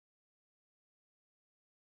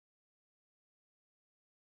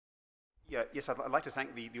Yes, I'd like to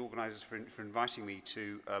thank the organisers for inviting me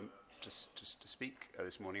to speak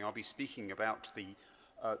this morning. I'll be speaking about the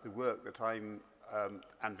work that I'm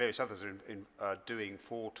and various others are doing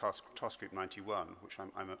for Task Group 91, which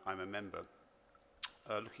I'm a member,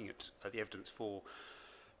 looking at the evidence for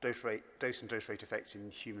dose and dose rate effects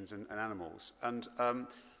in humans and animals. And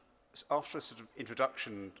after a sort of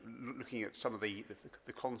introduction, looking at some of the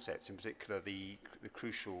concepts, in particular the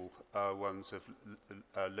crucial ones of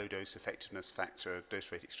low dose effectiveness factor,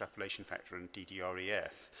 dose rate extrapolation factor, and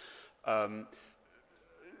DDREF,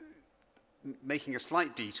 making a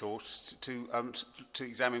slight detour to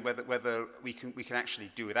examine whether we can actually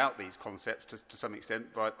do without these concepts to some extent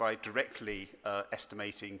by directly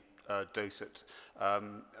estimating dose at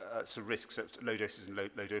sort of risks at low doses and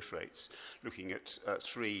low dose rates, looking at the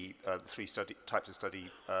three types of study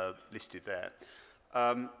listed there.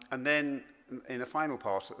 And then in the final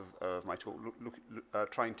part of my talk,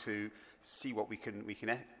 trying to see what we can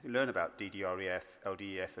learn about DDREF,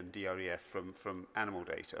 LDEF and DREF from animal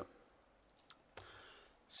data.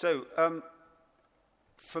 So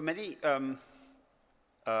for many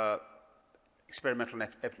experimental and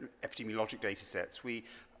epidemiologic data sets,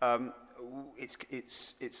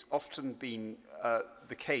 it's often been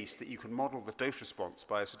the case that you can model the dose response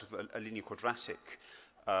by a sort of a linear quadratic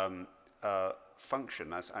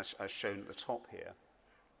function, as shown at the top here.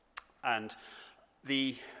 And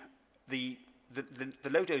the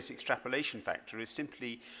low dose extrapolation factor is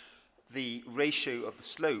simply the ratio of the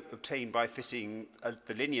slope obtained by fitting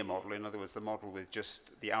the linear model, in other words, the model with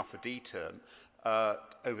just the alpha d term,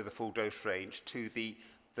 over the full dose range to the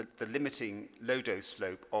limiting low dose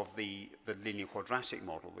slope of the linear quadratic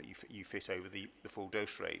model that you fit over the full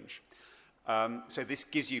dose range. So this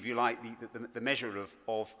gives you, if you like, the measure of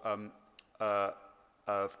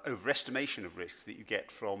overestimation of risks that you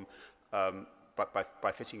get from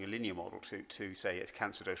by fitting a linear model to say its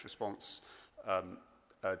cancer dose response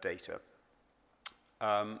data.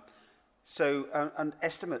 And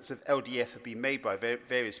estimates of LDF have been made by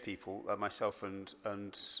various people, myself and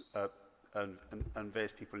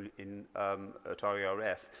various people at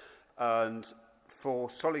RERF. And for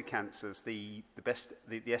solid cancers, the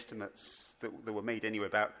estimates that were made anyway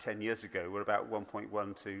about 10 years ago were about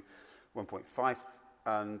 1.1 to 1.5,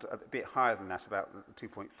 and a bit higher than that, about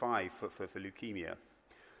 2.5 for leukemia.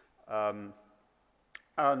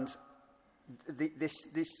 And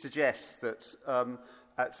this suggests that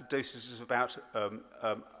at doses of about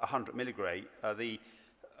 100 milligray,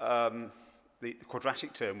 the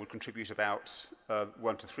quadratic term would contribute about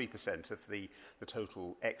 1 to 3% of the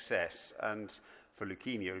total excess, and for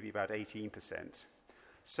leukemia it would be about 18%.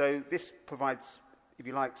 So this provides, if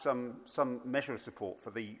you like, some measure of support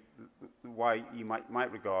for why you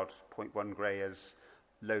might regard 0.1 gray as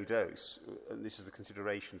low dose, and this is a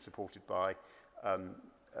consideration supported by the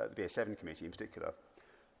BA7 committee in particular.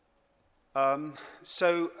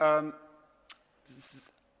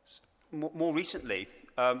 More recently,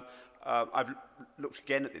 I've looked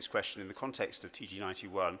again at this question in the context of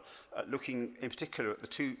TG91, looking in particular at the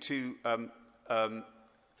two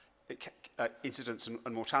incidence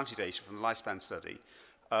and mortality data from the lifespan study.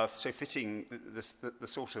 So fitting the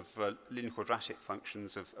sort of linear quadratic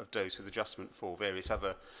functions of dose with adjustment for various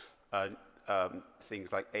other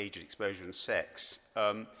things like age and exposure and sex.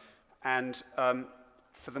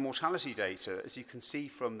 For the mortality data, as you can see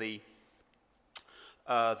from the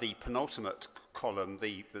penultimate column,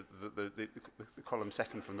 the column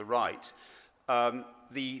second from the right,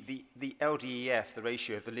 the LDEF, the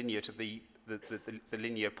ratio of the linear to the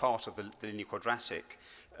linear part of the linear quadratic,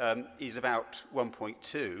 is about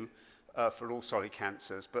 1.2 for all solid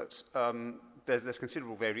cancers, but there's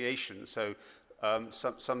considerable variation. So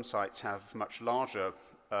some sites have much larger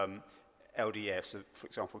LDFs, for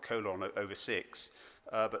example, colon over 6,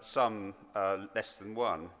 but some less than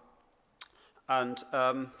 1. And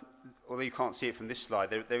although you can't see it from this slide,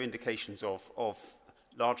 there are indications of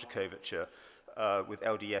larger curvature with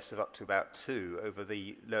LDFs of up to about 2 over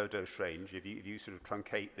the lower dose range if you sort of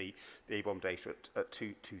truncate the ABOM data at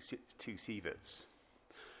 2 sieverts.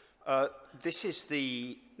 This is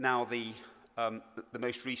now the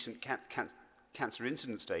most recent cancer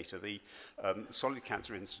incidence data, the solid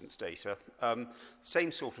cancer incidence data.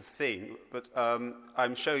 Same sort of thing, but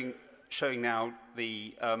I'm showing now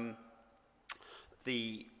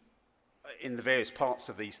in the various parts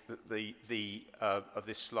of of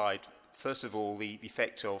this slide. First of all, the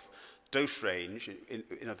effect of dose range.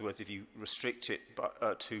 In other words, if you restrict it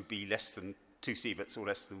to be less than 2 sieverts or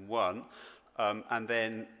less than 1, and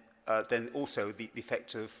then also the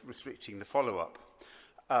effect of restricting the follow-up.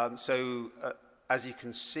 as you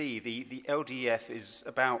can see, the LDEF is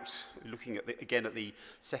about, looking at again at the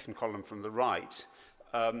second column from the right,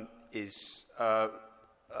 is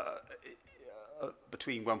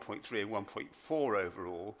between 1.3 and 1.4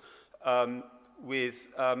 overall, with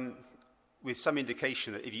some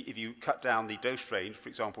indication that if you cut down the dose range, for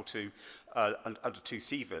example, to under 2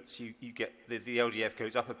 sieverts, you get the LDF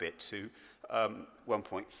goes up a bit to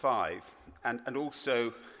 1.5, and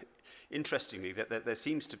also interestingly that there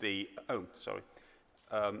seems to be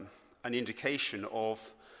an indication of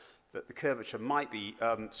that the curvature might be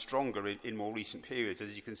stronger in more recent periods.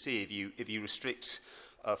 As you can see, if you restrict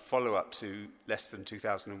follow-up to less than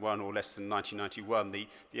 2001 or less than 1991, the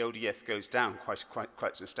LDF goes down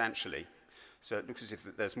quite substantially. So it looks as if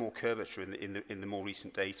there's more curvature in the more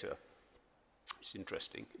recent data. It's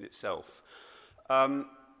interesting in itself.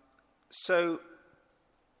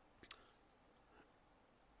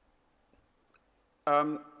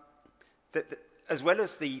 As well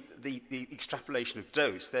as the extrapolation of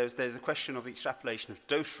dose, there's the question of the extrapolation of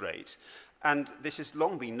dose rate. And this has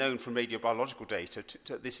long been known from radiobiological data.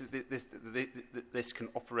 This can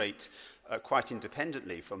operate quite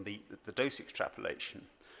independently from the dose extrapolation.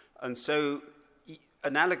 And so,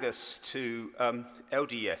 analogous to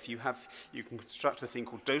LDEF, you can construct a thing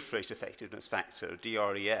called dose rate effectiveness factor,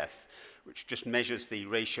 DREF, which just measures the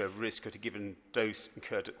ratio of risk at a given dose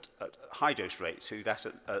incurred at high dose rate to that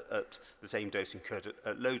at the same dose incurred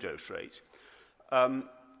at low dose rate.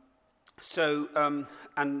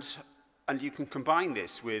 And you can combine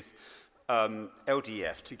this with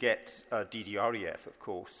LDEF to get DDREF, of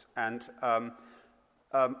course. And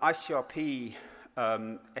ICRP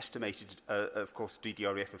estimated, of course,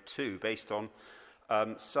 DDREF of 2 based on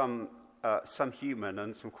some human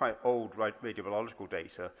and some quite old radiobiological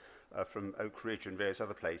data from Oak Ridge and various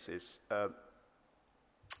other places.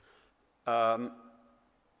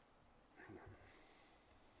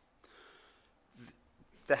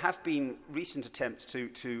 There have been recent attempts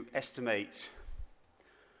to estimate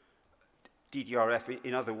DDRF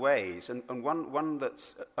in other ways, and one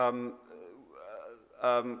that's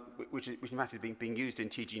which in fact is being used in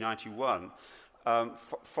TG91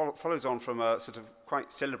 follows on from a sort of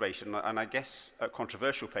quite celebrated and I guess a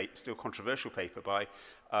controversial paper by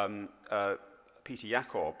Peter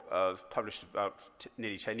Jakob, published about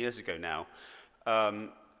nearly 10 years ago now,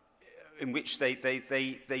 in which they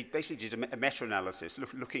basically did a meta-analysis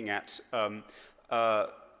looking at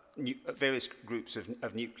various groups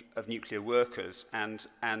of nuclear workers and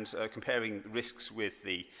comparing risks with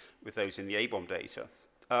those in the ABOM data.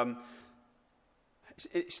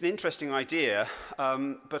 It's an interesting idea,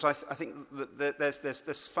 but I think that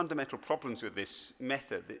there's fundamental problems with this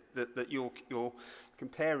method that you're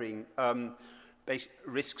comparing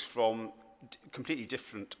risks from completely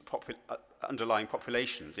different underlying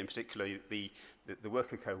populations. In particular, the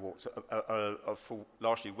worker cohorts are for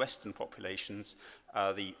largely Western populations,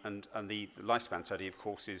 and the lifespan study, of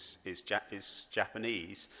course, is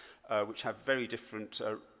Japanese, which have very different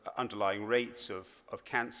underlying rates of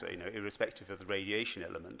cancer, irrespective of the radiation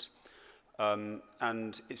element.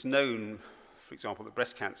 And it's known, for example, that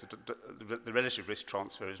breast cancer, the relative risk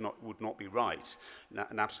transfer would not be right.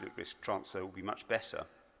 An absolute risk transfer would be much better.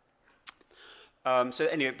 So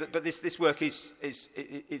anyway, but this work it's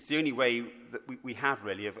the only way that we have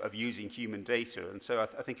really of using human data, and so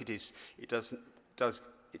I think it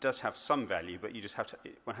does have some value, but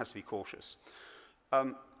one has to be cautious.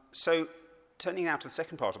 So turning now to the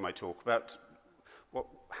second part of my talk about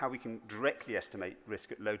how we can directly estimate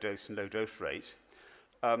risk at low dose and low dose rate.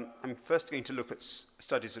 I'm first going to look at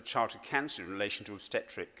studies of childhood cancer in relation to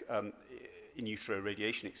obstetric in utero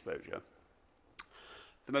radiation exposure.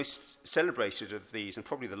 The most celebrated of these, and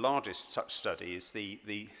probably the largest such study, is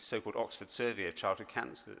the so-called Oxford Survey of Childhood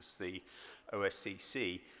Cancers, the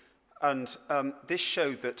OSCC. And this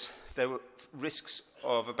showed that there were risks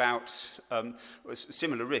of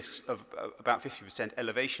similar risks of about 50%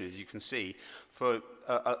 elevation, as you can see, for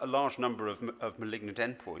a large number of malignant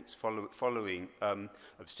endpoints following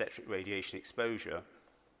obstetric radiation exposure.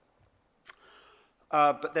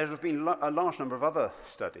 But there have been a large number of other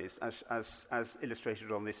studies, as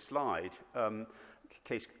illustrated on this slide,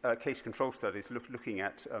 case control studies looking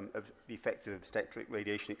at the effects of obstetric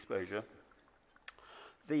radiation exposure.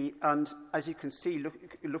 And as you can see,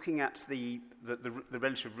 looking at the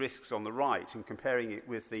relative risks on the right and comparing it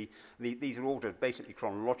with these are ordered basically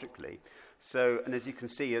chronologically. So, and as you can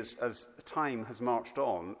see, as time has marched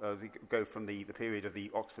on, we go from the period of the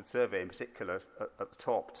Oxford Survey in particular at the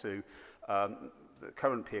top to the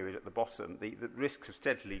current period at the bottom, the risks have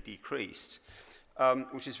steadily decreased,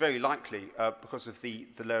 which is very likely because of the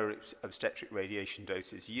lower obstetric radiation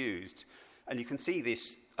doses used. And you can see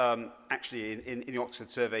this actually in the Oxford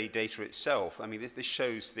Survey data itself. I mean, this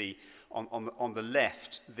shows on the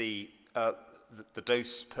left the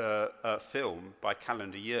dose per film by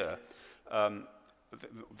calendar year.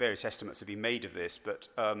 Various estimates have been made of this, but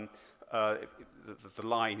the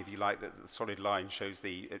line, if you like, the solid line shows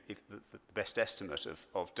the best estimate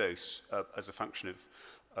of dose as a function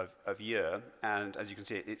of year, and as you can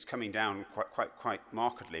see, it's coming down quite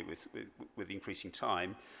markedly with increasing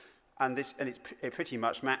time, and it pretty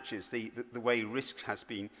much matches the way risk has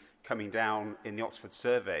been coming down in the Oxford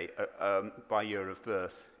Survey by year of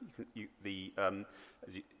birth.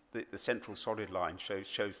 The central solid line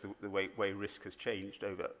shows the way risk has changed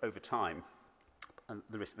over time, and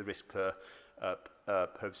the risk per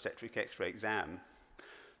obstetric X-ray exam.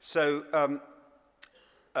 So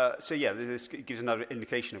yeah, this gives another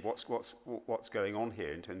indication of what's going on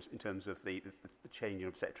here in terms of the change in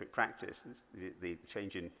obstetric practice, the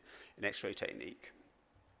change in X-ray technique.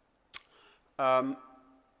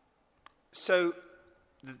 So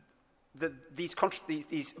these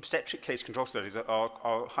obstetric case control studies are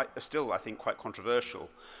still, I think, quite controversial,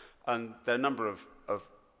 and there are a number of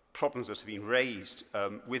problems that have been raised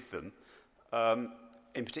with them.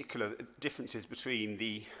 In particular, differences between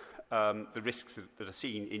the risks that are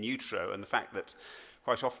seen in utero and the fact that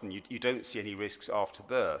quite often you don't see any risks after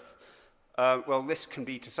birth. Well, this can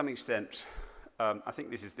be to some extent. I think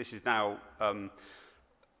this is now.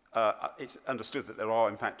 It's understood that there are,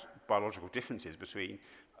 in fact, biological differences between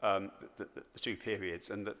the two periods,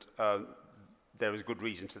 and that there is good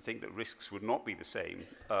reason to think that risks would not be the same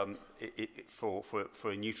for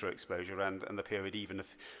in utero exposure and the period even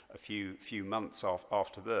a few months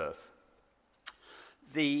after birth.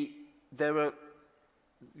 The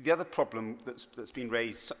other problem that's been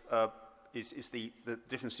raised is the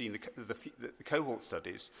difference in the cohort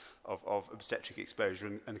studies of obstetric exposure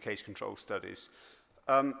and the case control studies.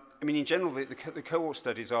 I mean, in general, the cohort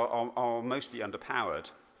studies are mostly underpowered,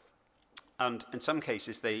 and in some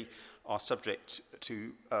cases they are subject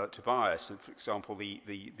to bias. And for example,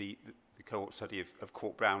 the cohort study of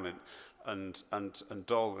Court-Brown and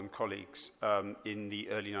Doll and colleagues in the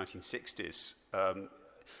early 1960s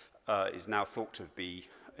is now thought to be,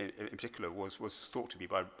 in particular, was thought to be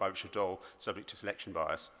by Richard Doll subject to selection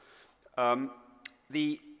bias.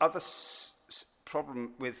 The other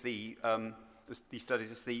problem with these studies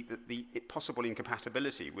is the possible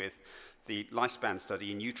incompatibility with the lifespan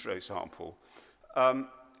study in utero sample.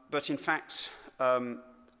 But in fact,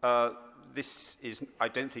 this is, I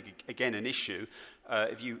don't think, again, an issue.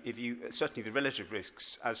 If you certainly the relative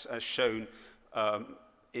risks, as shown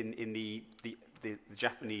in the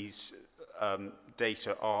Japanese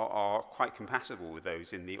data, are quite compatible with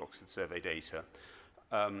those in the Oxford Survey data.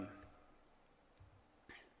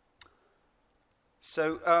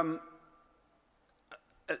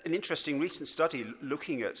 An interesting recent study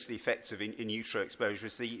looking at the effects of in utero exposure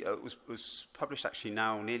was published actually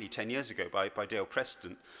now nearly 10 years ago by Dale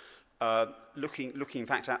Preston, looking in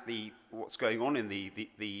fact at what's going on in the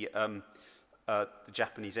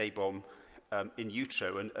Japanese ABOM in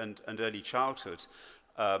utero and early childhood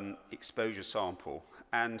exposure sample.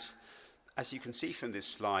 And as you can see from this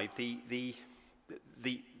slide, the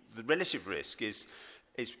relative risk is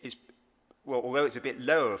well, although it's a bit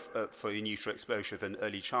lower for in utero exposure than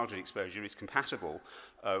early childhood exposure, is compatible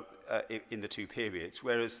in the two periods,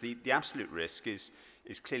 whereas the absolute risk is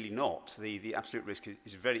clearly not. The absolute risk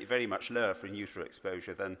is very, very much lower for in utero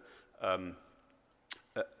exposure than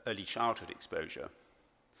early childhood exposure.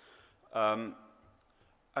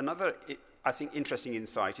 Another, I think, interesting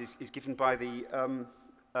insight is given by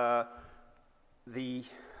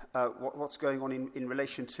what's going on in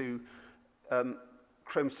relation to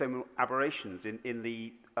chromosomal aberrations in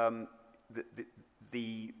the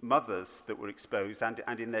mothers that were exposed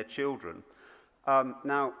and in their children.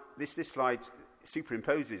 Now, this slide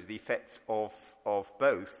superimposes the effects of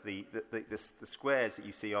both. The squares that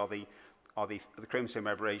you see are the chromosome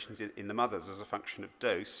aberrations in the mothers as a function of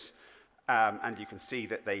dose, and you can see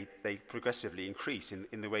that they progressively increase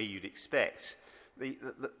in the way you'd expect.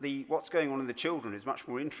 What's going on in the children is much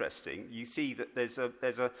more interesting. You see that there's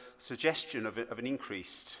a suggestion of an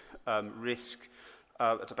increased risk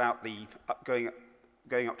at about going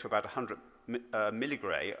up to about 100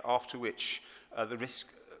 milligray, after which the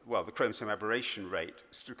chromosome aberration rate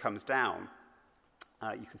comes down.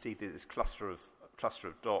 You can see this cluster of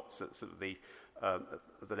dots at sort of the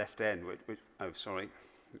left end. Oh, sorry,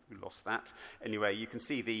 we lost that. Anyway, you can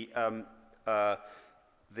see this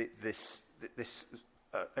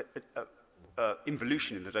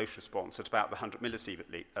involution in the dose response at about the 100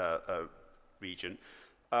 millisievert region.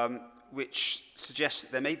 which suggests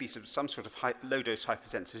that there may be some sort of low-dose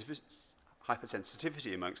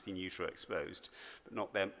hypersensitivity amongst the in utero exposed, but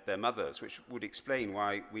not their mothers, which would explain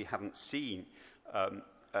why we haven't seen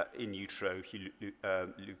in utero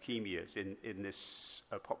leukemias in this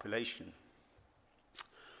population.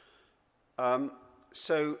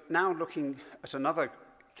 So now looking at another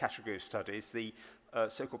category of studies, the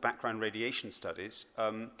so-called background radiation studies.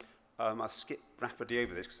 I'll skip rapidly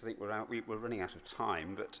over this because I think we're running out of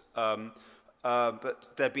time, but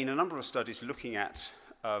there have been a number of studies looking at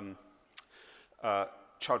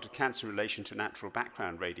childhood cancer in relation to natural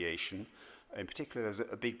background radiation. In particular, there's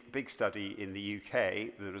a big study in the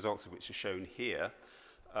UK, the results of which are shown here.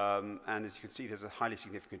 And as you can see, there's a highly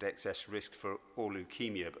significant excess risk for all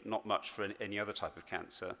leukemia, but not much for any other type of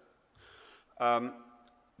cancer.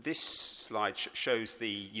 This slide shows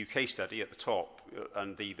the UK study at the top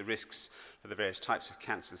and the risks for the various types of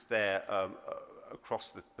cancers there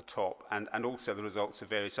across the top, and also the results of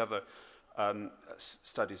various other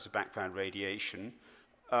studies of background radiation.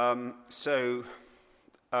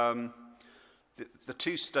 The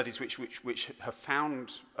two studies which have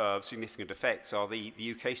found significant effects are the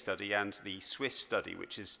UK study and the Swiss study,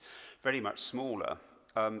 which is very much smaller.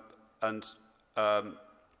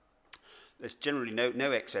 There's generally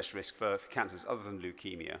no excess risk for cancers other than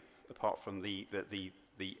leukemia, apart from the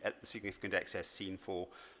significant excess seen for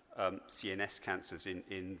CNS cancers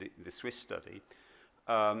in the Swiss study.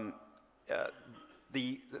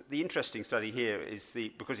 The interesting study here is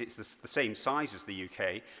because it's the same size as the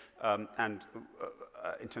UK, and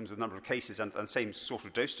in terms of the number of cases and same sort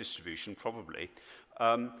of dose distribution probably,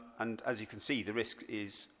 and as you can see, the risk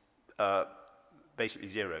is basically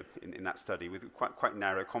zero in that study with quite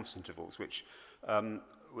narrow confidence intervals, which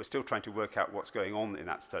we're still trying to work out what's going on in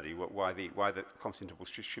that study, why the confidence intervals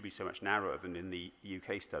should be so much narrower than in the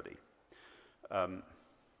UK study.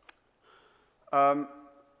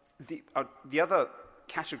 The other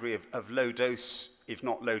category of low dose, if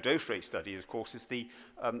not low dose rate study, of course, is the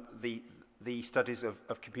studies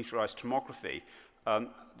of computerized tomography.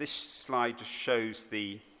 This slide just shows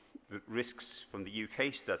the risks from the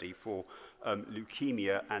UK study for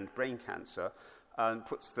leukemia and brain cancer, and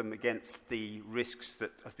puts them against the risks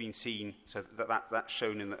that have been seen. So that's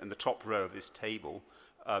shown in the top row of this table,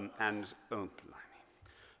 and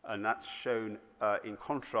that's shown in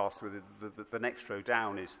contrast with the next row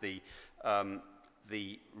down is the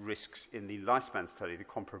risks in the lifespan study, the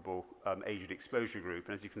comparable age and exposure group.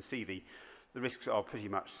 And as you can see, the risks are pretty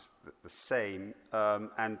much the same,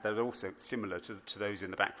 and they're also similar to those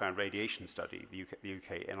in the background radiation study, the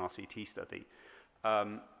UK NRCT study.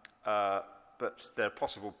 But there are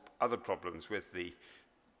possible other problems with the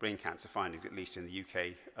brain cancer findings, at least in the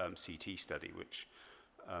UK CT study, which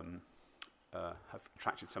have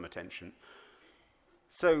attracted some attention.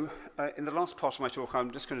 So in the last part of my talk,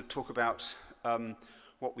 I'm just going to talk about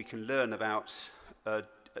what we can learn about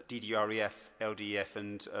DDREF, LDEF,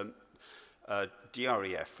 and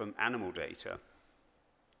DREF from animal data.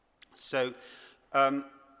 So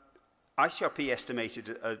ICRP estimated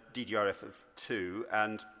a DDRF of 2,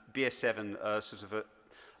 and BS7 sort of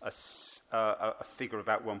a figure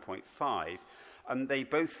about 1.5, and they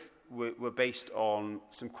both were based on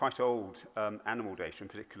some quite old animal data. In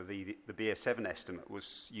particular, the BS7 estimate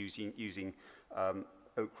was using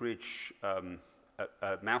Oak Ridge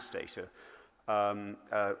mouse data, and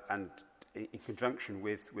in conjunction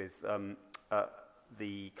with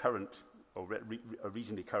the current or a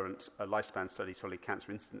reasonably current lifespan study solid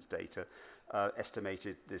cancer incidence data,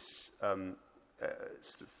 estimated this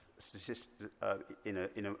in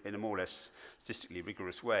a more or less statistically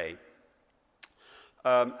rigorous way.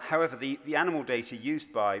 However, the animal data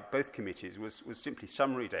used by both committees was simply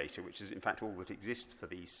summary data, which is in fact all that exists for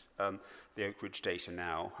these the Oak Ridge data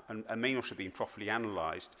now, and may not have been properly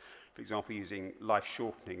analysed, for example, using life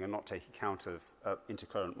shortening and not taking account of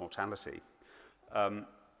intercurrent mortality.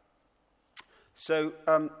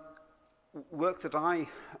 Work that I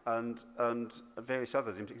and various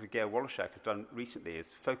others, in particular Gail Woloschuk, has done recently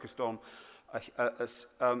is focused on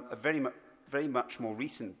a very much more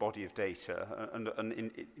recent body of data, and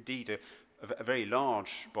indeed a very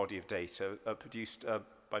large body of data produced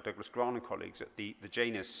by Douglas Grant and colleagues at the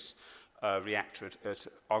Janus reactor at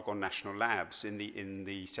Argonne National Labs in the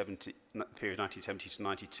period 1970 to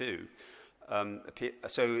 92.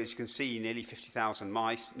 So as you can see, nearly 50,000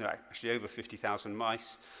 mice, no, actually over 50,000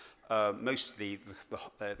 mice, mostly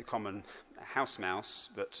the common house mouse,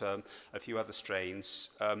 but a few other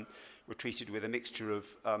strains, were treated with a mixture of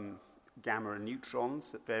gamma and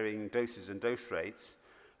neutrons at varying doses and dose rates,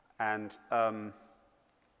 and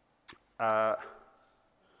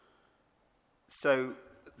so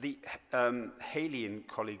Haley and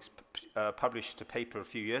colleagues published a paper a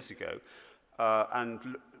few years ago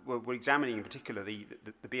and were examining in particular the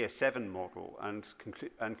BS7 model and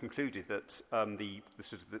concluded that the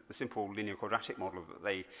simple linear quadratic model that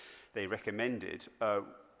they recommended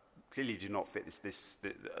clearly did not fit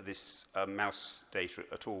this mouse data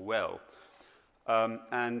at all well.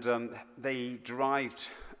 They derived,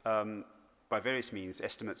 by various means,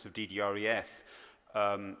 estimates of DDREF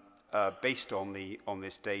based on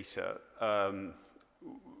this data,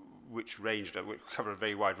 which cover a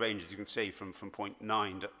very wide range, as you can see, from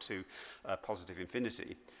 0.9 up to positive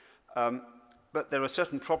infinity. But there are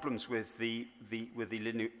certain problems with the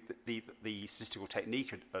statistical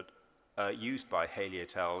technique used by Haley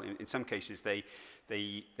et al. In some cases, they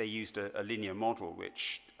used a linear model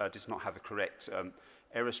which does not have the correct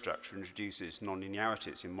error structure and introduces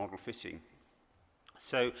nonlinearities in model fitting.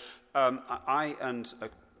 So I and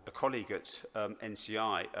a colleague at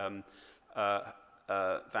NCI,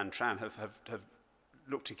 Van Tran, have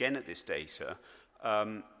looked again at this data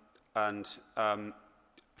and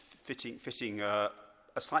fitting a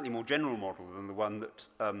slightly more general model than the one that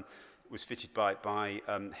was fitted by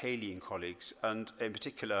Haley and colleagues, and in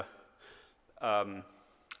particular,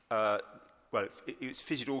 it was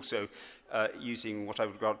fitted also using what I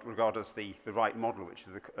would regard as the right model, which is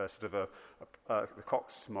the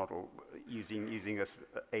Cox model, using a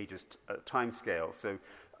ageist time scale. So,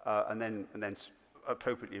 and then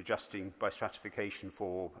appropriately adjusting by stratification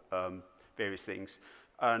for various things,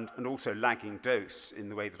 and also lagging dose in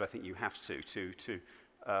the way that I think you have to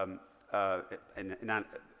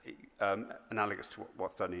analogous to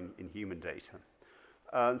what's done in human data.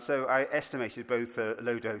 So I estimated both a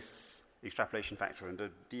low-dose extrapolation factor and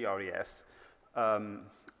a DREF,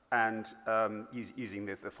 using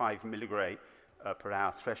the 5 milligray per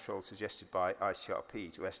hour threshold suggested by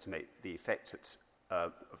ICRP to estimate the effect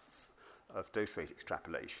of dose rate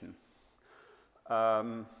extrapolation.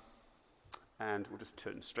 And we'll just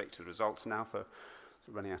turn straight to the results now for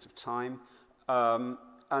running out of time.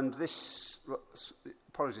 And this,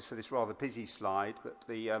 apologies for this rather busy slide, but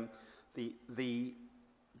the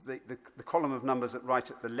column of numbers right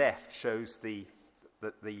at the left shows the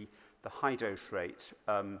high dose rate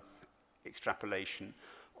extrapolation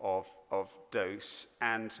of dose,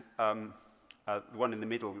 and the one in the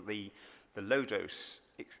middle, the low dose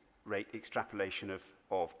rate extrapolation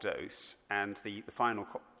of dose, and the final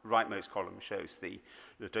rightmost column shows the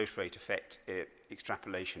dose rate effect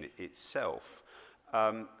extrapolation itself.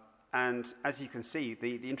 And as you can see,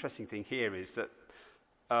 the interesting thing here is that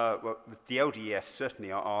the LDEF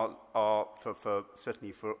certainly are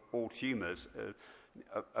certainly for all tumours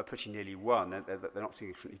are pretty nearly 1. They're not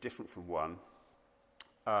significantly different from 1.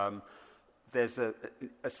 There's a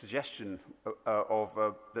suggestion of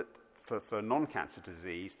that for non-cancer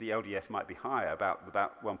disease, the LDF might be higher, about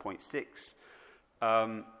 1.6,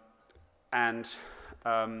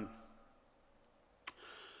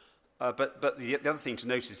 But the other thing to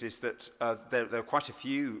notice is that there are quite a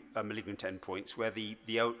few malignant endpoints where the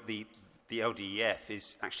LDEF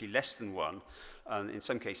is actually less than 1, and in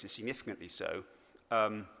some cases significantly so.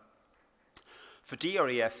 For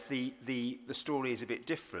DREF, the story is a bit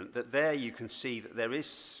different. That there you can see that there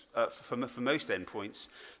is, for most endpoints,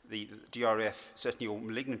 the DREF, certainly all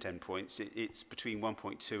malignant endpoints, it's between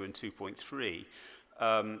 1.2 and 2.3.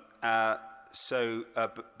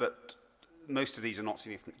 But most of these are not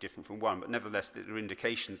significantly different from 1, but nevertheless there are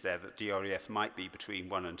indications there that DREF might be between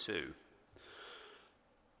 1 and 2.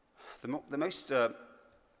 The most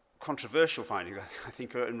controversial findings, I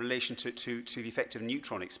think, are in relation to the effect of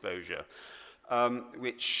neutron exposure,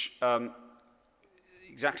 which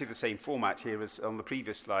exactly the same format here as on the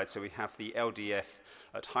previous slide. So we have the LDF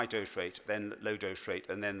at high dose rate, then low dose rate,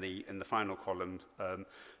 and then in the final column, the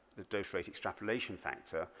dose rate extrapolation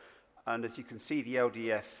factor. And as you can see, the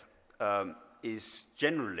LDF is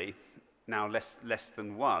generally now less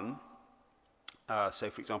than 1. So,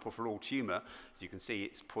 for example, for all tumour, as you can see,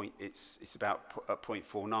 it's about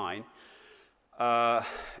 0.49,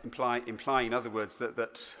 implying, in other words,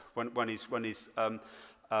 that one is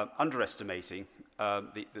underestimating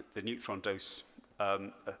the neutron dose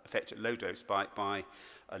effect at low dose by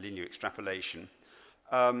a linear extrapolation,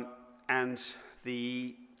 and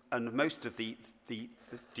most of the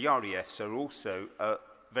DREFs are also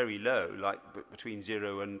very low, like between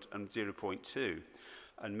 0 and 0.2,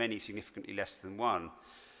 and many significantly less than 1.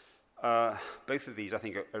 Both of these, I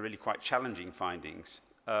think, are really quite challenging findings.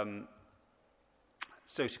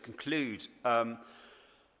 So to conclude,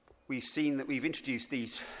 we've seen that we've introduced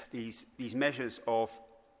these measures of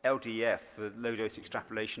LDF, the low dose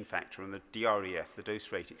extrapolation factor, and the DREF, the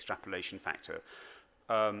dose rate extrapolation factor,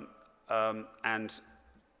 and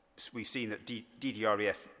we've seen that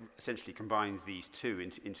DDREF essentially combines these two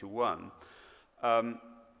into one.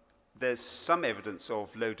 There's some evidence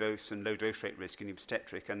of low dose and low dose rate risk in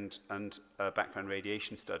obstetric and background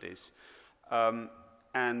radiation studies.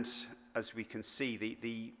 And as we can see,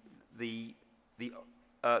 the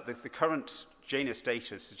current JANUS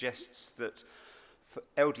data suggests that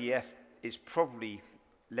LDF is probably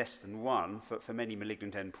less than 1 for many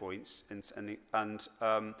malignant endpoints,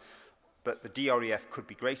 but the DREF could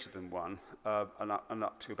be greater than 1 and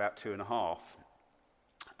up to about 2.5.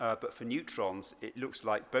 But for neutrons, it looks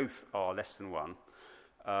like both are less than 1.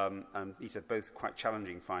 And these are both quite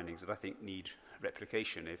challenging findings that I think need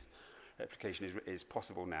replication. Replication is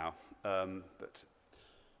possible now. And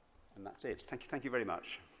that's it. Thank you very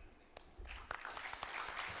much.